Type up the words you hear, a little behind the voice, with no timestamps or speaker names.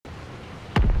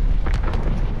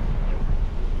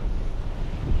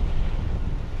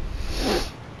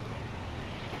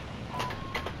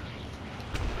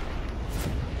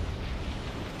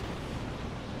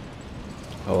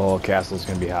castle's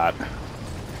gonna be hot.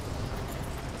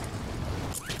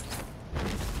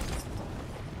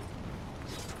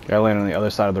 Guy landing on the other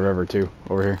side of the river too,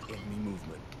 over here. Enemy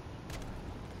movement.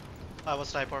 I have a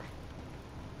sniper.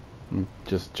 I'm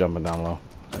just jumping down low.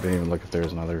 I didn't even look if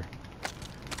there's another.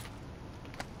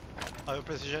 I have a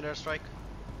precision airstrike.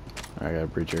 I got a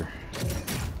breacher.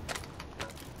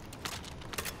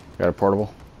 Got a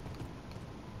portable.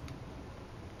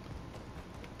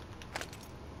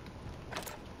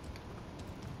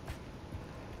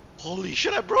 Holy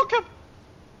shit, I broke him!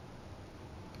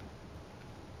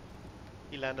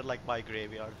 He landed like my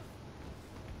graveyard.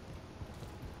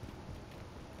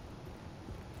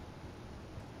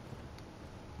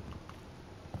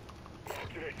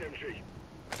 SMG.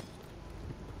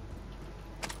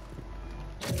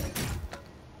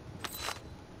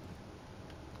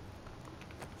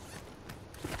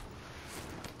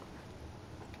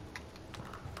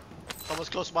 Someone's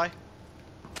close by.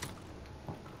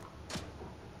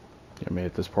 Get me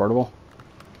at this portable.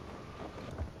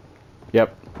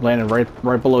 Yep, landed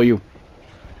right below you.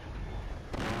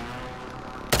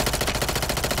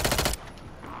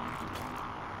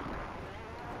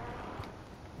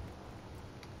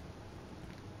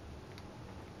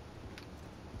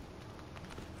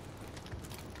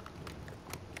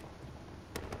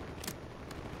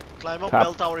 Climb up Top.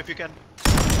 bell tower if you can.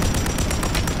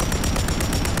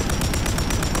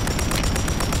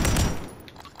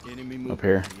 Enemy movement. Up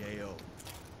here. in the AO.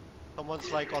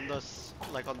 Someone's like on the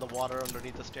on the water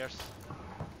underneath the stairs.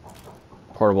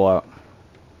 Portable out.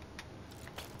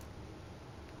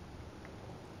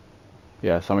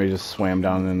 Yeah, somebody just swam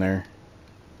down in there.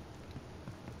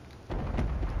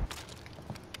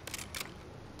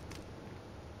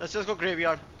 Let's just go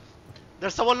graveyard.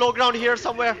 There's someone low ground here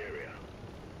somewhere.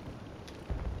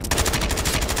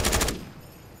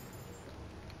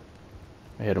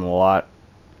 I hit him a lot.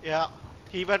 Yeah,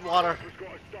 he went water.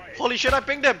 Holy shit, I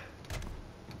pinged him.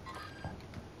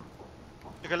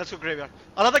 Okay, let's go graveyard.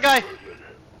 Another guy.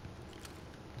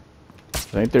 I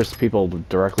think there's people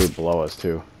directly below us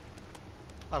too.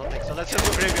 I don't think so. Let's just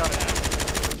go graveyard.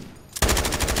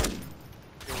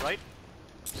 You're right.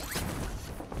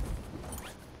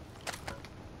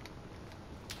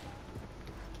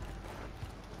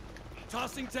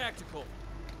 Tossing tactical.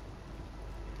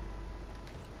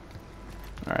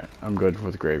 Alright, I'm good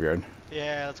with graveyard.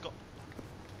 Yeah, let's go.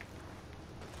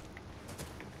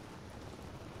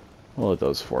 We'll let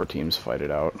those 4 teams fight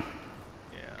it out.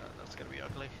 Yeah, that's gonna be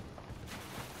ugly.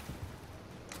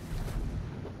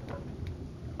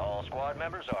 All squad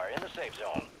members are in the safe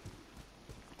zone.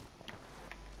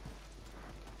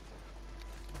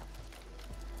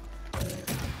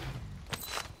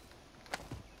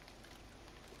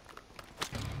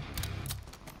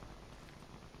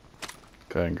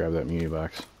 Go ahead and grab that muni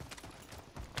box.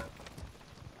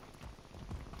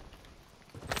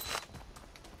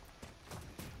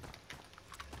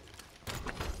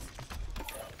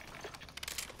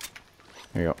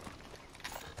 There you go.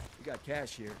 We got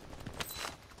cash here.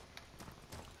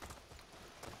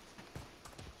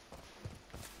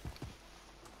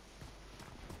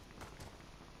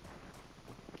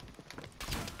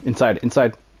 Inside.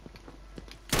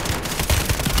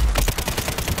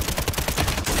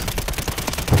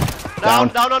 Down.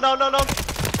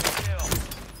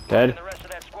 Dead. And the rest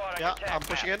of that squad on Yeah, your tac I'm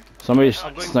pushing map. in. Somebody's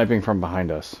I'm going- sniping from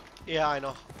behind us. Yeah, I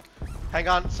know. Hang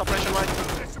on, suppression line.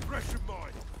 Suppression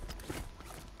mine.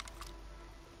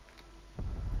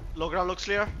 Low ground looks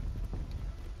clear.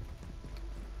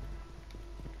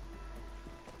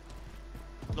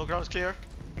 Low ground's clear.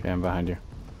 Okay, I'm behind you.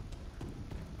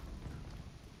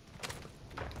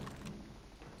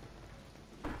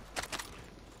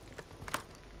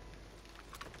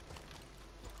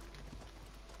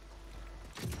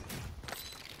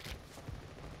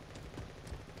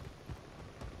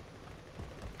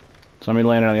 Somebody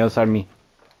landed on the other side of me.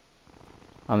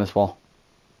 On this wall.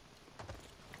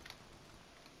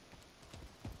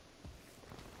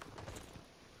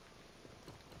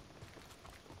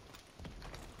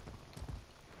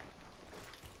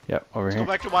 Yep, over Let's here.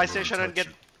 go back to my station and get.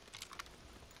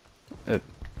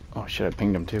 Oh shit, I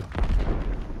pinged him too.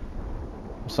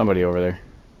 Somebody over there.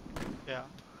 Yeah.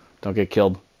 Don't get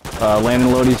killed. Landing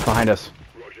loadies behind us.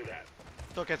 Roger that.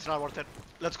 It's okay, it's not worth it.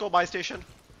 Let's go buy station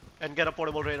and get a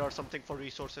portable radar or something for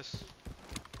resources.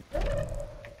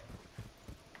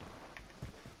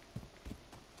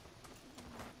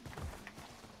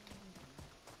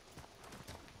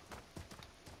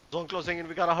 Zone closing in,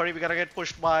 we gotta hurry, we gotta get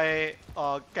pushed by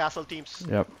castle teams.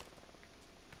 Yep.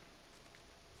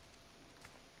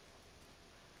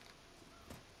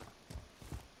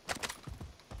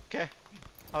 Okay,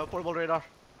 I have a portable radar.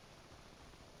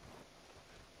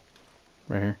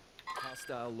 Right here.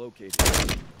 Hostile located.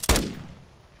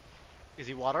 Is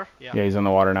he water? Yeah. Yeah, he's in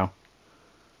the water now.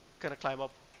 Gonna climb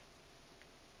up.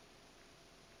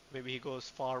 Maybe he goes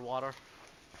far water.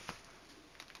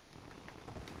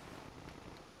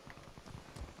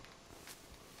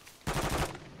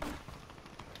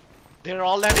 They're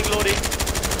all landing loading.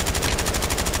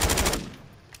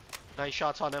 Nice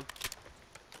shots on him.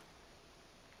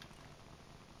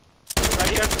 Right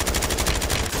here.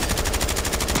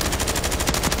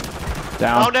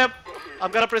 Down. Found him.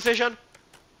 I'm gonna precision.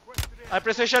 I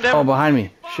precisioned him. Oh, behind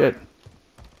me. Shit.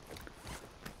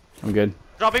 I'm good.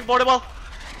 Dropping portable.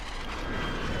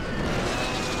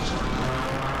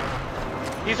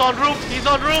 He's on roof. He's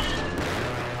on roof.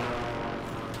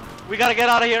 We gotta get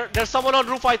out of here. There's someone on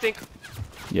roof, I think.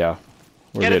 Yeah.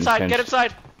 We're Get getting inside. pinched. Get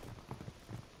inside.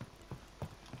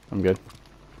 I'm good.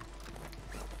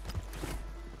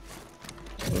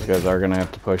 Those guys are gonna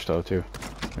have to push though too.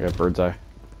 I got bird's eye.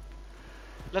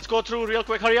 Let's go through real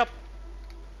quick. Hurry up.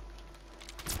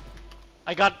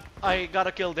 I got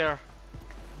a kill there.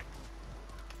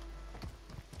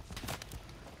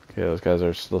 Okay, those guys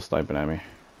are still sniping at me.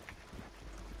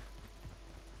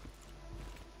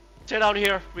 Stay down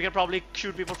here. We can probably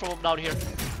shoot people from down here.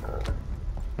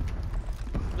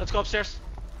 Let's go upstairs.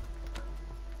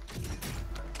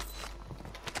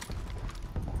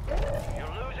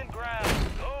 You're losing ground.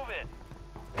 Move it.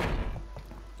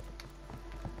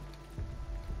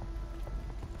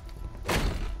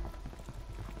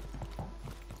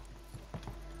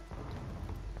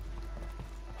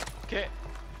 Okay,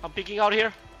 I'm peeking out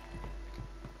here.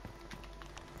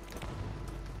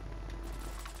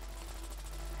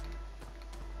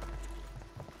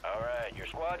 Alright, your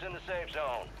squad's in the safe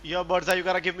zone. Yeah, Birdseye, you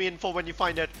gotta give me info when you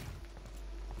find it.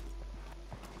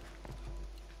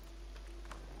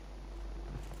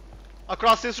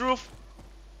 Across this roof.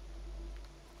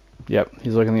 Yep,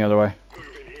 he's looking the other way.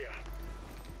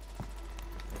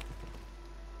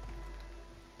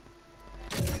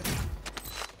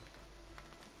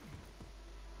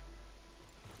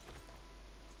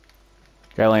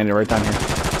 Guy landed right down here.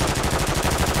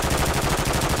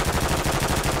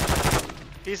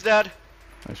 He's dead,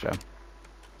 Nice job.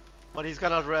 but he's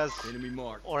gonna res, Enemy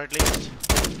marked. or at least.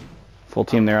 Full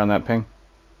team there on that ping.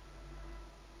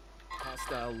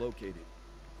 Hostile located.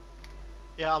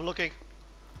 Yeah, I'm looking.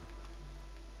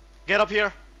 Get up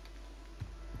here.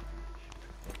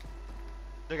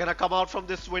 They're gonna come out from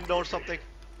this window or something.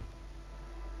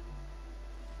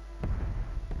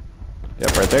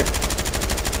 Yep, right there.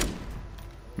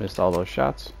 Missed all those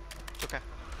shots. It's okay.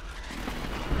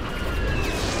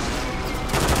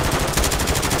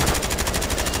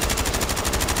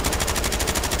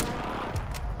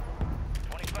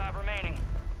 Remaining.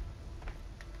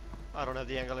 I don't have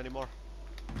the angle anymore.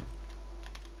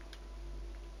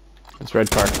 It's red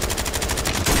car.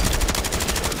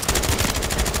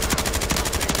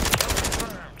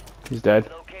 He's dead.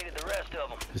 Located the rest of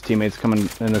them. His teammates coming in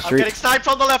the I'm street. getting sniped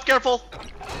from the left, careful!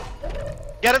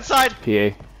 Get inside!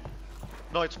 PA.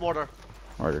 No, it's mortar.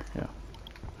 Order, yeah.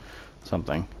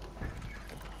 Something.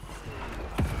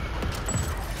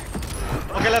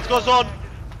 Okay, let's go zone.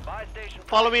 Buy station.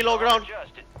 Follow me, low ground.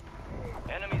 Adjusted.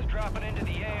 Enemies dropping into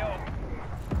the AO.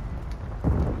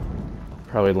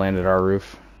 Probably landed our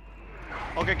roof.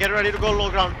 Okay, get ready to go low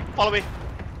ground. Follow me.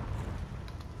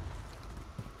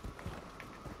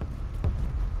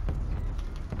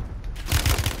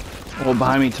 Oh,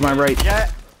 behind me, to my right. Yeah.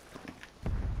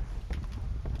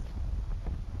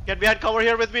 Get behind cover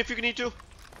here with me if you need to.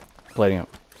 Plating up.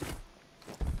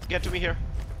 Get to me here.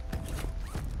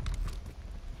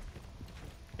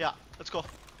 Yeah, let's go.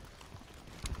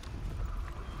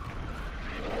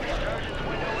 Sergeant's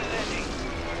window is empty.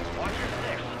 Watch your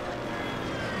six.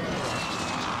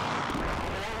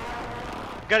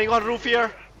 Getting on roof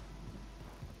here.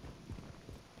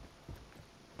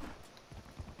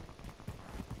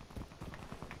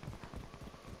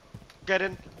 Get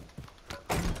in.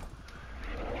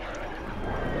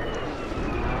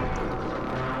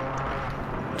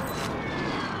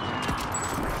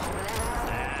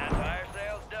 And fire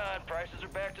sales done. Prices are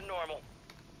back to normal.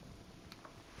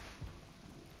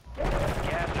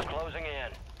 Gas is closing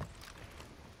in.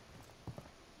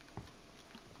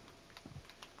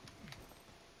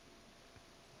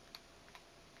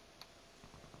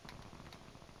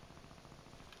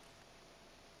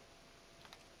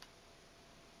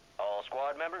 All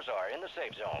squad members are in the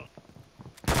safe zone.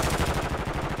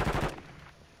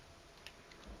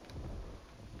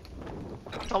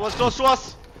 Someone's close to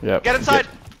us. Yep. Get inside.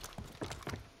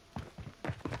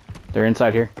 They're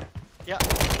inside here. Yeah.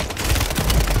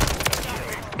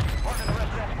 Marking the rest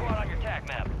of that squad on your tac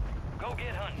map. Go Go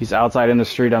get hunting. He's outside in the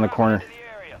street on the corner. Into the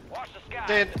area. Watch the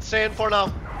sky. Stay in for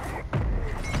now.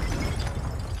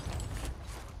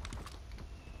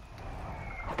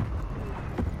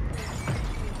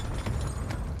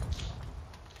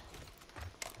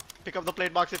 Pick up the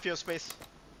plate box if you have space.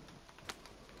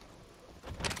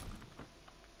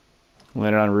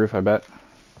 Landed on a roof, I bet.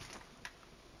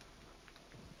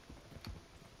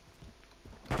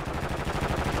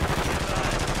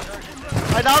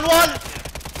 I down one!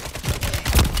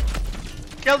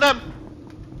 Kill them!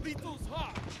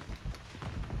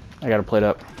 I got a plate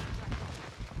up.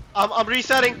 I'm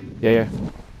resetting. Yeah.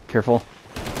 Careful.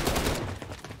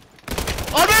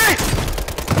 On me!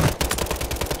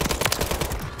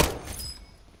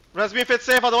 Res me if it's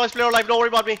safe, otherwise play your life, don't worry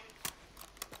about me.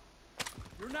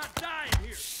 You're not dying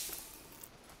here.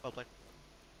 Well played.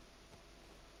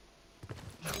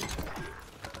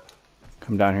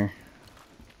 Come down here.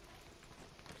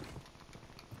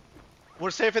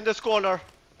 We're safe in this corner.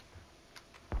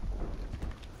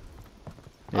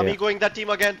 Yeah. I'm egoing that team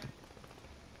again.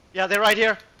 Yeah, they're right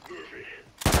here.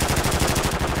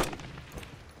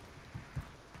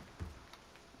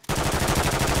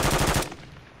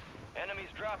 Enemies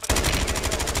dropping into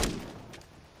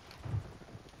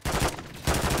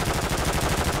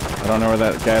I don't know where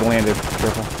that guy landed.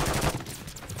 Careful.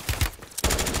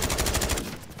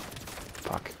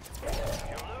 Fuck.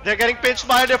 They're getting pinched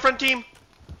by a different team.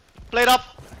 Played up.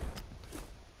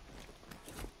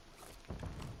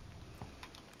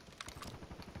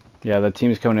 Yeah, the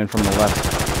team's coming in from the left.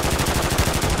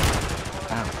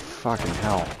 Ow, fucking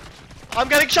hell. I'm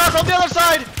getting shot from the other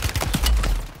side.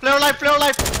 Player life, player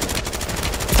life.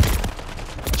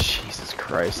 Jesus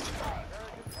Christ.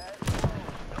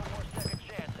 no more second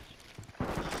chances.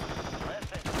 Less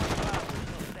than 25 is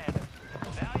still standing.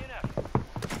 Valiant effort.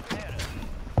 Ahead of us.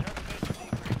 Turn the mission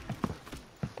debrief.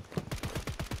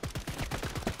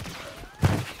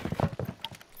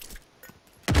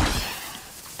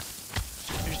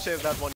 You should save that one.